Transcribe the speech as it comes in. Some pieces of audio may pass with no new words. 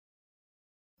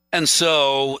And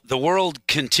so the world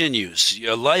continues.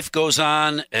 Life goes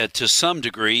on to some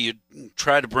degree. You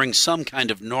try to bring some kind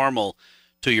of normal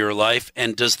to your life.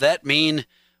 And does that mean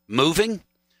moving?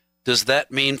 Does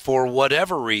that mean, for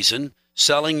whatever reason,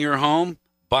 selling your home,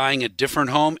 buying a different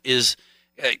home?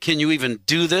 Can you even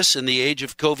do this in the age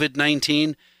of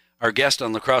COVID-19? Our guest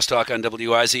on Lacrosse Talk on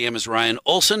WIZM is Ryan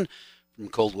Olson from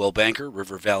Coldwell, Bamker,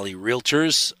 River Valley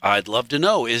Realtors. I'd love to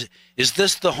know, is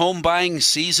this the home buying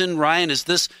season, Ryan?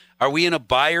 Are we in a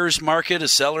buyer's market, a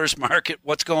seller's market?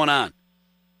 What's going on?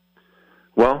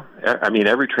 Well, I mean,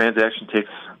 every transaction takes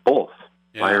both,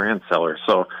 buyer and seller.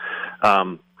 So, I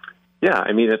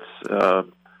mean, it's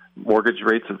mortgage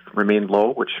rates have remained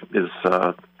low, which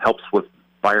helps with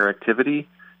buyer activity,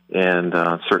 and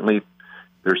certainly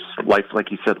there's life,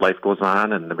 like you said, life goes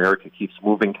on, and America keeps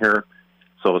moving here.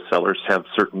 So sellers have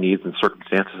certain needs and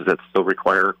circumstances that still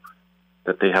require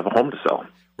that they have a home to sell.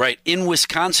 Right. In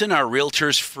Wisconsin, are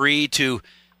realtors free to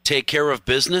take care of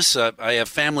business? I have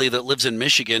family that lives in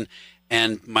Michigan,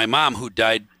 and my mom, who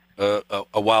died a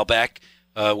while back,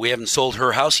 we haven't sold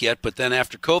her house yet, but then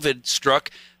after COVID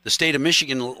struck, the state of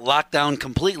Michigan locked down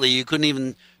completely. You couldn't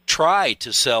even try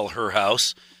to sell her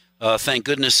house. Thank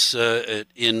goodness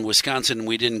in Wisconsin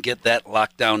we didn't get that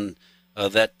lockdown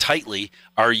that tightly.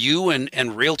 Are you and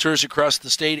realtors across the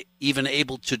state even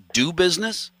able to do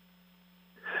business?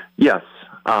 Yes.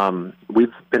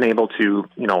 We've been able to,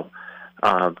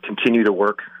 continue to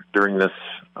work during this,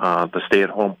 the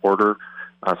stay-at-home order.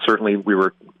 Certainly we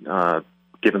were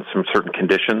given some certain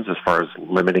conditions as far as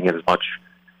limiting it as much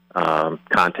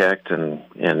contact and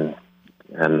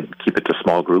keep it to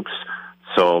small groups.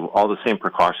 So all the same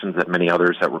precautions that many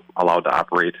others that were allowed to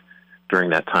operate during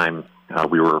that time,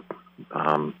 we were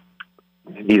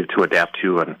needed to adapt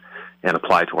to and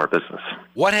apply to our business.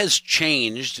 What has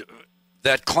changed?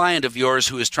 That client of yours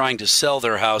who is trying to sell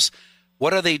their house,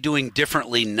 what are they doing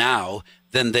differently now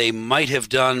than they might have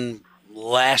done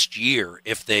last year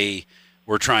if they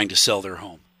were trying to sell their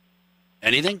home?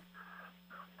 Anything?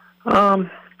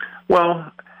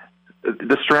 Well,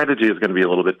 the strategy is going to be a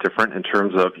little bit different in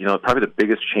terms of, probably the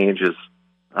biggest change is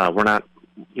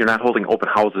you're not holding open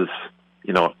houses,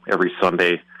 every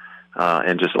Sunday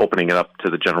and just opening it up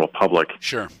to the general public.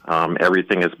 Sure.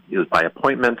 Everything is by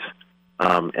appointment.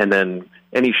 And then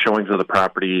any showings of the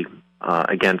property,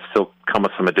 again, still come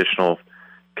with some additional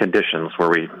conditions where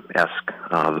we ask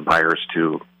the buyers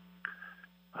to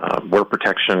wear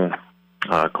protection,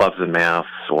 gloves and masks,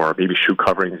 or maybe shoe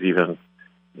coverings even,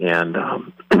 and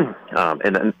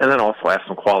then also ask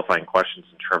some qualifying questions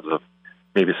in terms of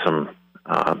maybe some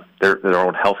their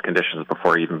own health conditions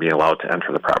before even being allowed to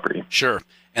enter the property. Sure.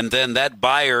 And then that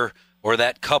buyer or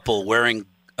that couple wearing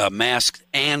a mask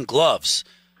and gloves.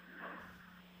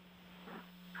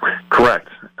 Correct.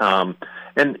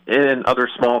 And other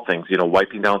small things,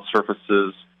 wiping down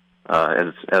surfaces.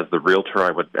 As the realtor,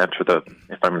 I would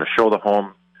if I'm going to show the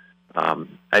home,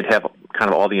 I'd have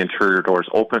kind of all the interior doors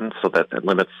open so that it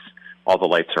limits all the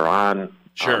lights are on.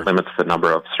 Sure. Limits the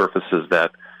number of surfaces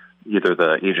that either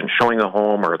the agent showing the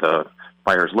home or the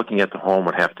buyers looking at the home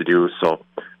would have to do. So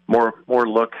more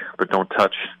look, but don't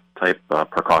touch type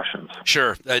precautions.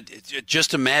 Sure.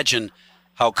 Just imagine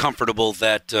how comfortable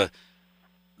that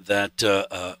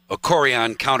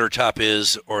Corian countertop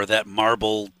is, or that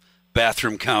marble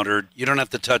bathroom counter. You don't have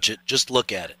to touch it. Just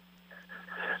look at it.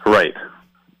 Right.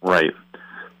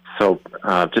 So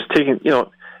just taking,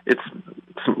 it's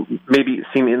maybe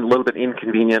seeming a little bit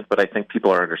inconvenient, but I think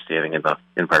people are understanding in the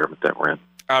environment that we're in.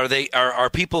 Are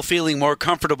people feeling more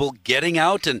comfortable getting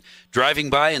out and driving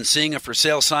by and seeing a for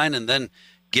sale sign and then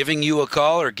giving you a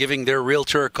call or giving their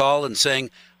realtor a call and saying,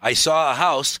 I saw a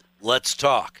house, let's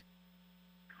talk?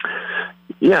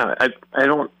 Yeah, I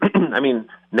don't. I mean,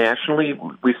 nationally,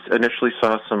 we initially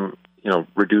saw some,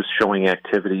 reduced showing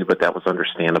activity, but that was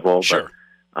understandable. Sure.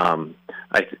 But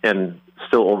and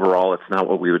still, overall, it's not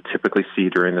what we would typically see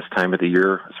during this time of the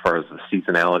year as far as the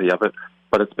seasonality of it.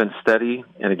 But it's been steady,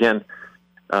 and again,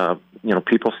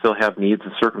 people still have needs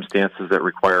and circumstances that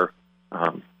require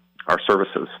our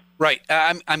services. Right.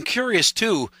 I'm curious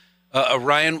too,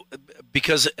 Ryan,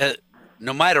 because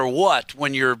no matter what,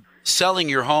 when you're selling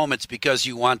your home, it's because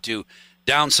you want to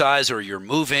downsize, or you're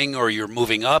moving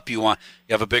up, you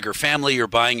have a bigger family, you're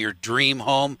buying your dream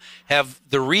home. Have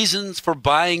the reasons for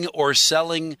buying or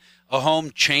selling a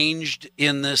home changed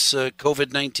in this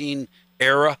COVID-19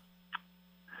 era?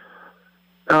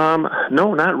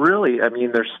 No, not really. I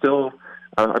mean, there's still,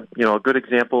 a good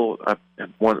example.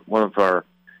 One of our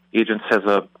agents has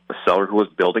a seller who was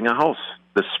building a house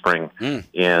this spring,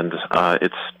 and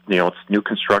it's new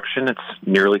construction. It's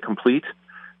nearly complete,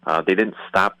 They didn't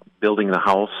stop building the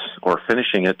house or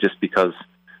finishing it just because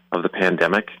of the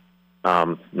pandemic.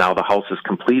 Now the house is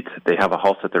complete. They have a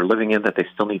house that they're living in that they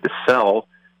still need to sell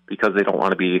because they don't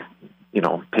want to be,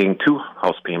 paying two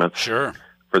house payments Sure.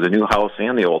 for the new house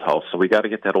and the old house. So we got to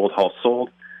get that old house sold.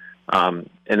 And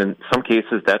in some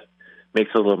cases that makes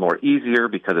it a little more easier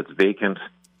because it's vacant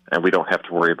and we don't have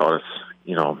to worry about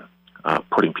us,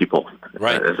 putting people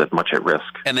Right. as much at risk.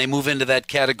 And they move into that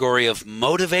category of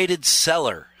motivated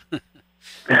seller.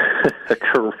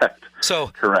 Correct. So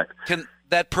Correct. can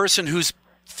that person who's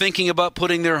thinking about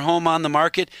putting their home on the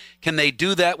market, can they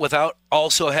do that without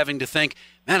also having to think,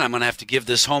 man, I'm going to have to give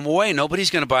this home away. Nobody's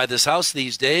going to buy this house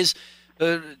these days.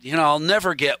 I'll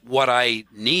never get what I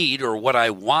need or what I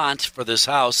want for this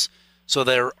house. So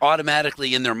they're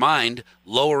automatically in their mind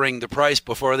lowering the price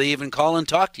before they even call and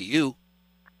talk to you.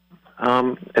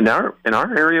 In our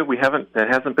area, that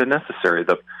hasn't been necessary.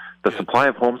 The supply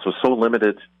of homes was so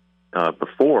limited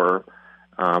before,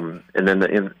 and then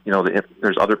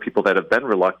there's other people that have been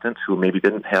reluctant who maybe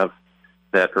didn't have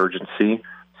that urgency.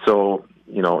 So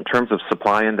in terms of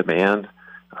supply and demand,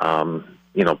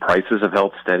 prices have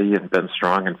held steady and been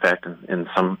strong. In fact, in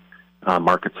some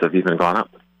markets have even gone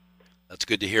up. That's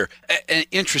good to hear.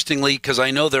 Interestingly, because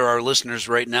I know there are listeners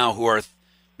right now who are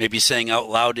maybe saying out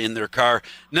loud in their car,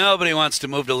 nobody wants to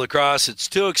move to La Crosse. It's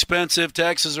too expensive.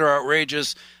 Taxes are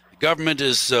outrageous. The government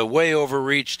is way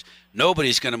overreached.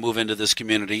 Nobody's going to move into this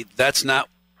community. That's not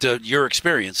your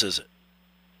experience, is it?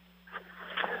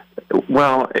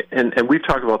 Well, and we've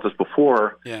talked about this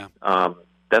before. Yeah.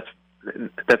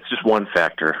 That's just one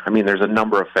factor. I mean, there's a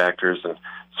number of factors, and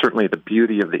certainly the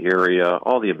beauty of the area,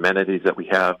 all the amenities that we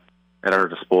have at our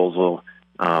disposal.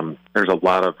 There's a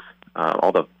lot of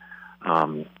all the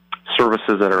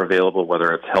services that are available,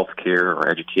 whether it's healthcare or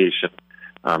education.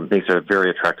 Makes it a very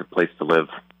attractive place to live,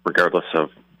 regardless of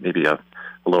maybe a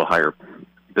little higher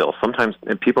bill. Sometimes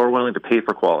and people are willing to pay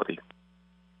for quality.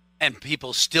 And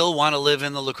people still want to live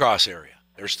in the La Crosse area.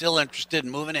 They're still interested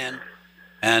in moving in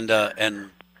and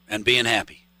being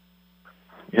happy.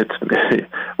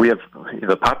 We have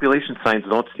the population signs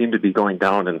don't seem to be going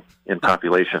down in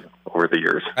population over the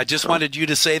years. I just wanted you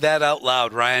to say that out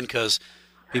loud, Ryan, because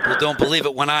people don't believe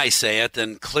it when I say it,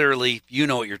 then clearly you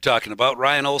know what you're talking about.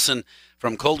 Ryan Olson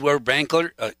from Coldwell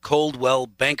Bamker,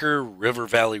 River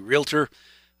Valley Realtor.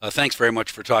 Thanks very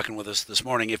much for talking with us this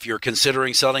morning. If you're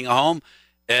considering selling a home,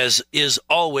 as is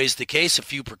always the case, a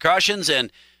few precautions,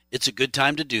 and it's a good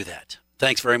time to do that.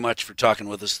 Thanks very much for talking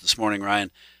with us this morning,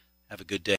 Ryan. Have a good day.